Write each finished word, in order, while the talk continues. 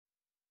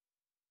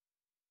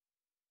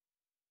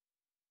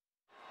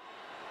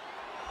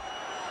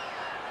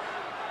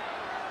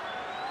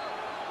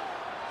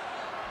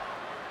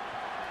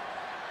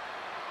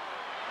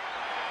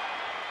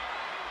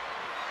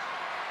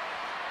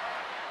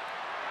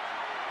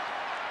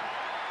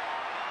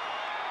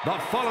The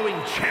following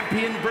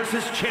champion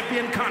versus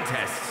champion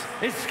contest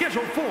is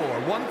scheduled for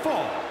one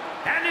fall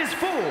and is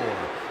for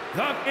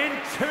the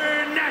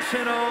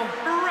International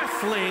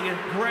Wrestling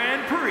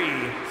Grand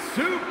Prix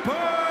Super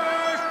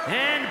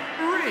and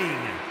Ring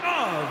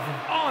of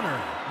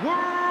Honor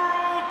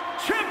World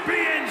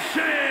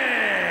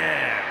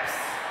Championships.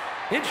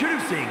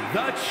 Introducing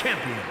the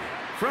champion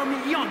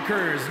from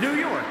Yonkers, New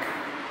York,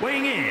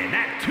 weighing in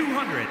at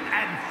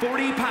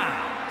 240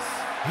 pounds.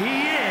 He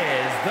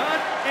is the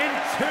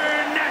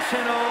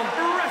International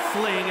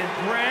Wrestling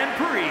Grand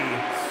Prix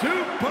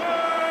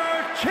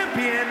Super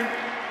Champion,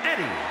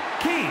 Eddie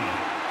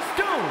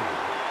Kingston.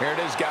 Here it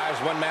is, guys.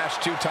 One match,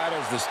 two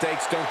titles. The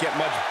stakes don't get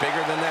much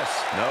bigger than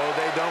this. No,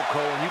 they don't,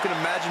 Cole. And you can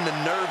imagine the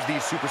nerves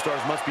these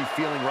superstars must be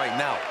feeling right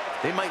now.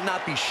 They might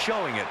not be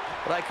showing it,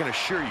 but I can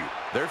assure you,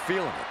 they're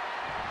feeling it.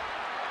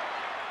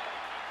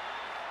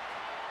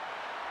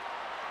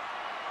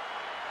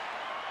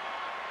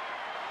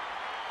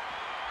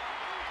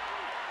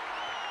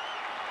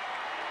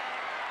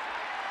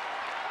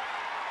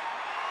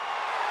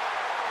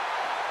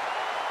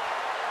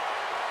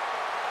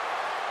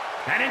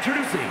 And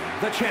introducing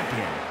the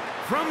champion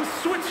from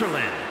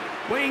Switzerland,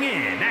 weighing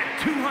in at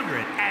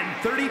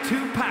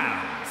 232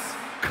 pounds,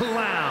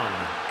 Clown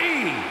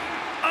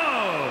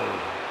E.O.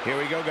 Here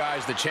we go,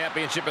 guys. The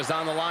championship is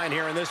on the line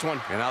here in this one.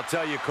 And I'll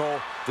tell you,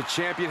 Cole, the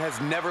champion has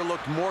never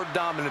looked more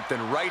dominant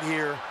than right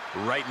here,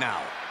 right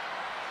now.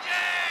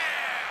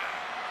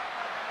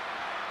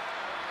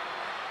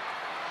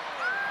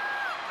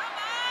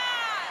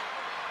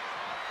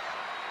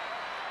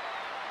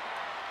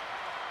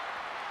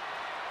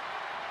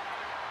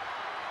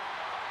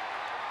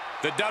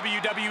 The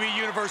WWE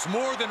Universe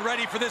more than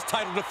ready for this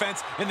title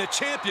defense, and the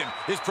champion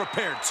is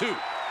prepared too.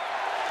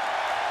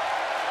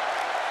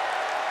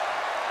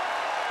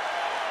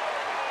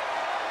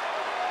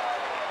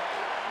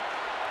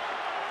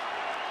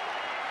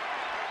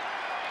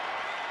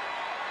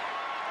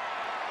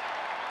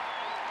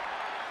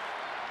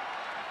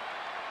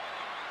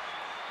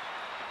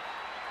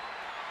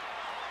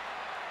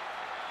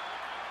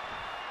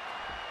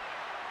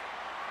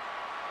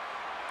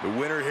 The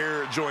winner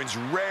here joins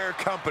rare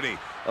company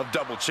of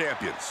double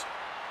champions.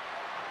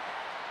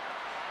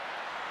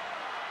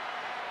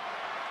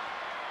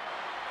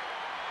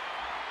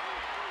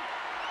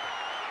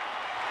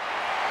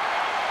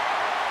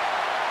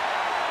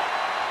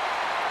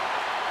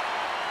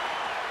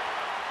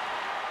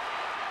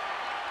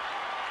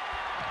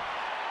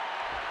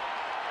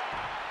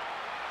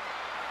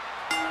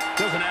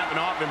 Doesn't happen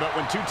often, but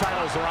when two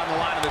titles are on the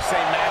line in the same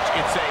match,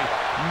 it's a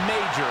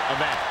major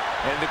event.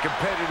 And the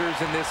competitors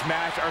in this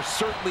match are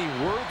certainly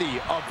worthy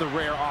of the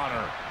rare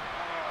honor.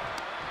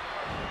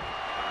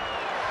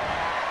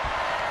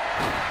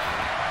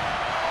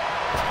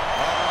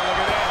 Oh, look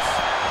at this.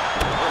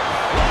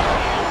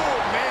 Oh,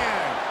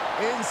 man.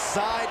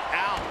 Inside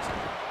out.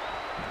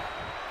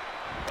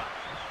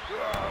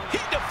 He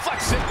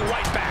deflects it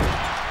right back.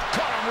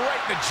 Caught him right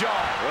in the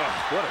jaw. Ugh,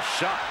 what a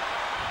shot.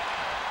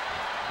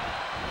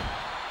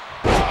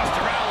 Tossed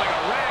around like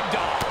a rag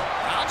doll.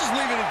 I'll just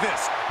leave it at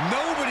this.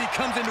 Nobody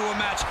comes into a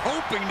match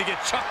hoping to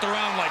get chucked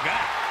around like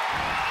that.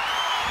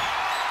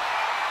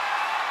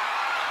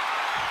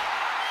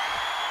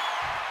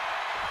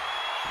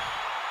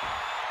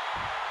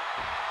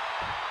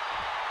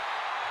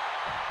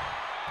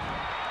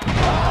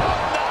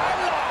 All night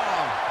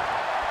long.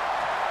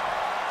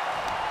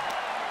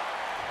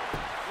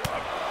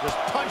 Just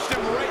punched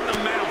him right in the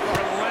mouth.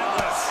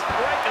 Relentless.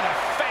 Right in the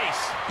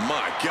face.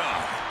 My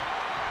God.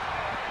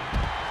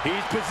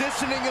 He's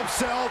positioning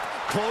himself,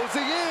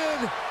 closing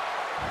in.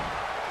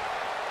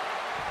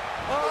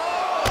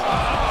 Oh!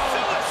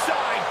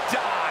 Suicide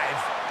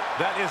dive.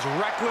 That is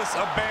reckless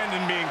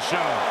abandon being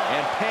shown.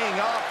 And paying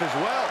off as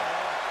well.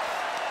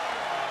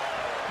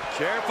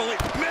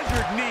 Carefully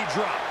measured knee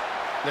drop.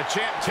 The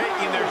champ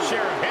taking their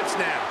share of hits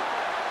now.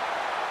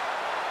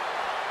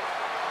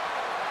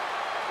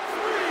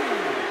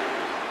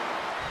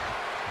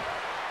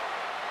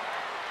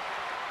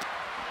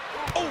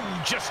 Oh,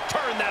 just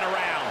turn that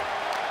around.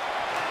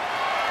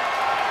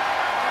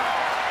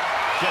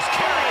 Just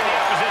carrying the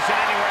opposition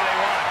anywhere they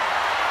want.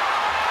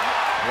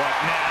 What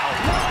now?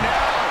 What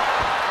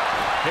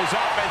now? His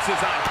offense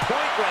is on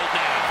point right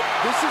now.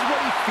 This is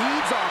what he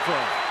feeds off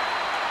of.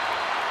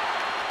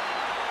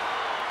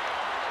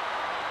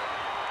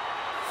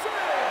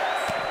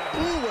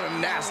 Ooh, what a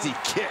nasty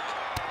kick.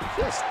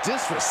 Just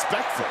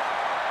disrespectful.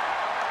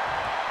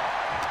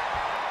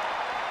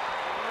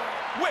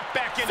 Whip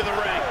back into the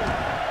ring.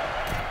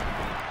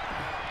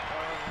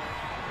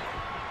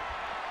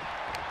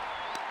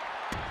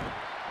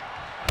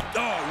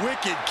 Oh,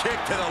 wicked kick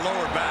to the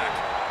lower back.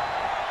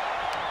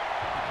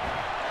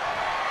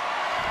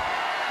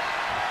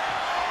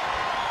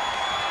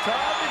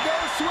 Time to go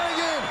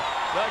swinging.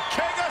 The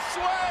king of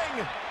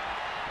swing.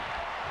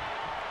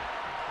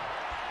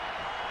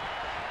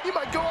 You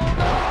might go all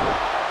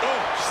night.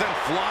 Oh, sent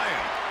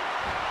flying.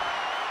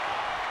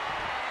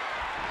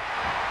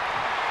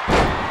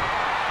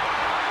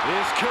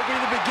 This could be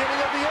the beginning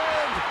of the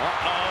end.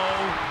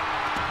 Uh-oh.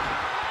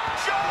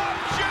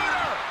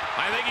 Sharpshooter!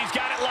 I think he's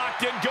got it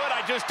locked in good.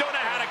 I just don't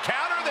know how to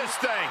counter this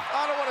thing.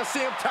 I don't want to see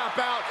him tap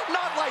out.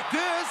 Not like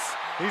this.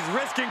 He's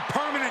risking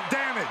permanent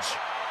damage.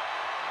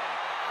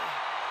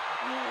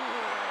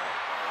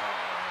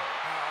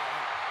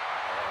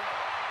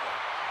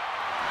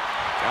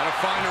 Gotta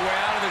find a way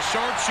out of the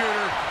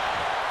sharpshooter.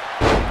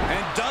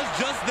 And does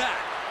just that.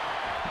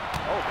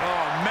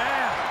 Oh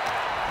man.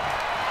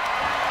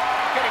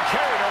 Getting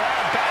carried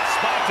around. Bad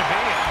spot to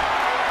be in.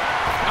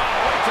 Oh,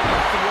 way to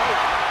off the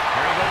rope.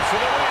 Here he goes for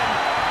the win.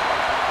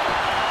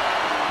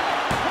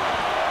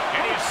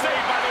 And he is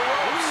saved by the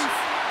ropes.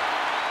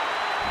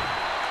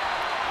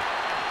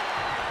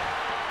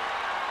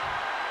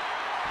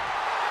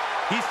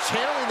 He's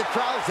channeling the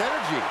crowd's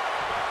energy.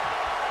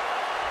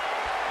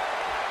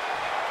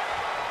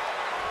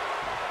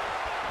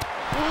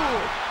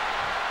 Ooh.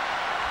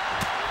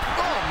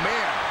 Oh,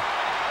 man.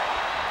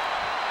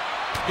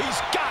 He's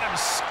got him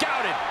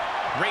scouted.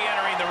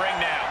 Re-entering the ring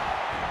now.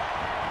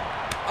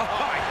 Oh,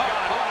 my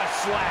God, what a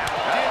slap.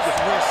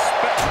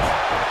 Disrespect.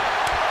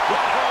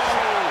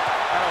 Whoa.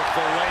 That'll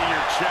fillet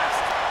your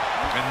chest.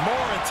 And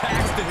more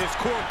attacks to his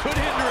core could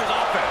hinder his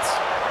offense.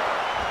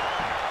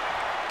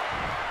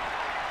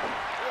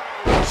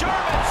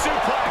 German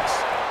suplex.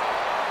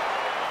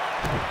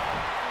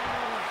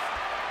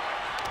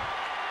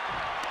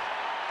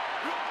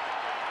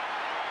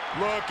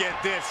 Look at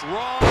this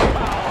raw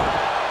power.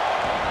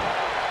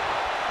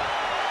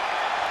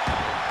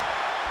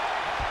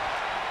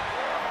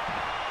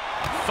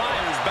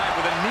 Fires back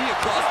with a knee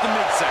across the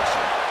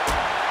midsection.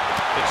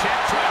 The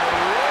champ trying to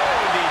roll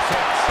with these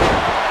hits.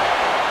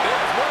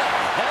 There's what a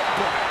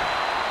headbutt.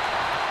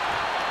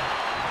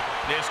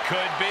 This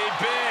could be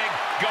big.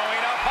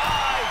 Going up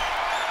high.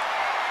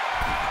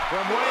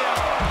 From way up.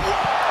 Whoa,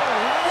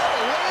 what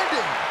a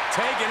landing.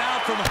 Taken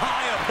out from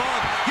high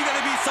above. You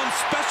gotta be some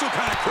special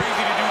kind of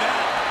crazy to do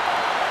that.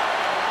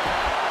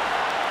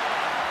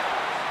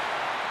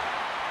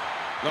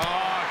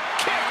 Oh,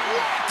 kick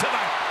right to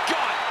the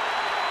gut.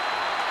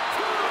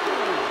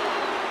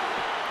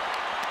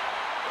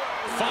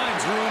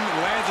 Finds room,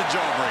 lands a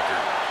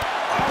jawbreaker.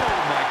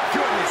 Oh, my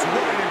goodness,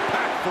 what an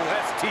impactful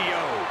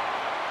STO.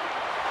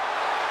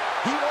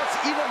 He wants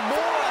even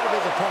more out of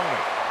his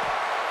opponent.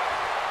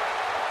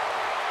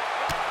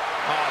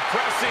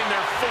 Pressing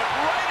their foot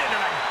right into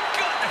the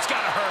gut. That's got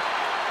to hurt.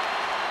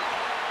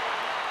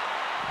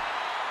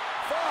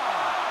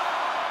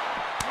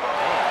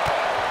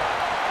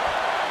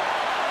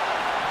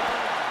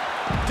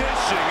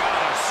 Dishing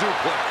out a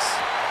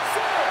suplex.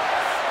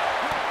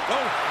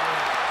 Oh.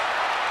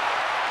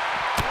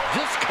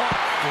 Just caught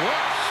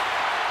flush.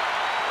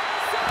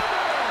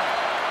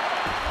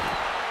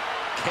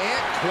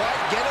 Can't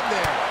quite get him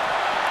there.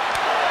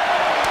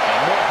 And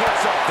more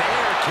hits up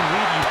there can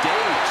leave you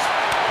dazed.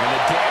 And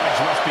the damage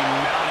must be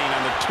mounting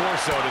on the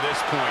torso to this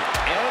point.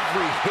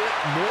 Every hit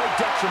more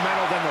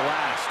detrimental than the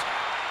last.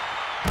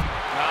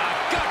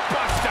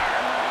 Gutbuster.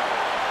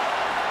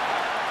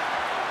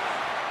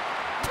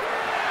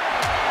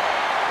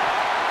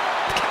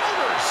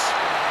 Counters.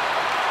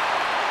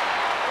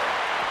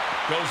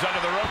 Goes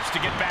under the ropes to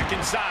get back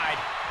inside.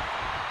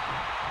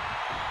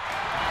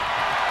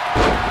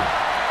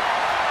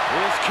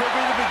 This could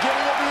be the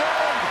beginning of the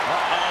end.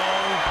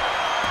 Uh-oh.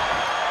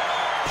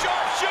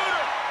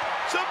 Sharpshooter.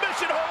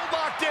 Submission hold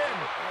locked in.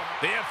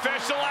 The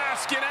official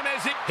asking him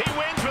as he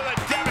wins with a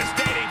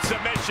devastating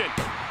submission.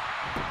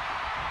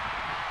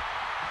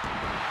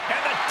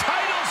 And the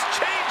title's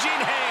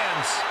changing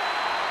hands.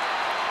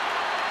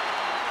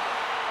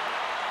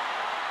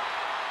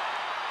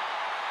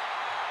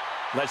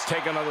 Let's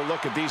take another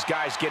look at these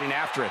guys getting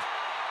after it.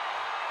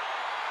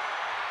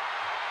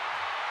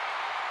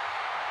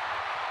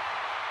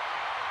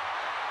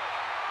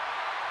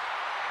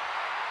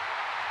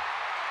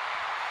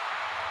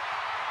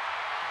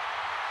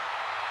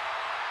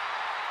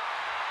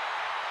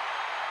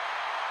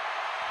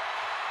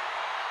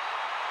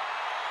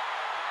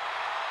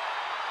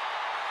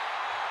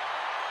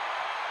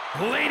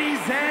 Ladies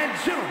and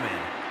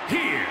gentlemen,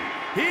 here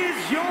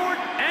is your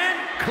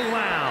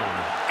Clown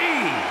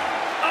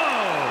E.O.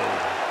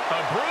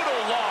 A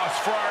brutal loss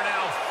for our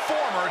now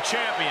former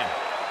champion.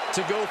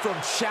 To go from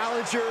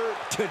challenger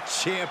to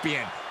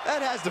champion,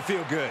 that has to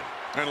feel good.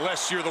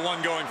 Unless you're the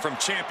one going from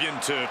champion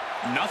to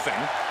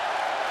nothing.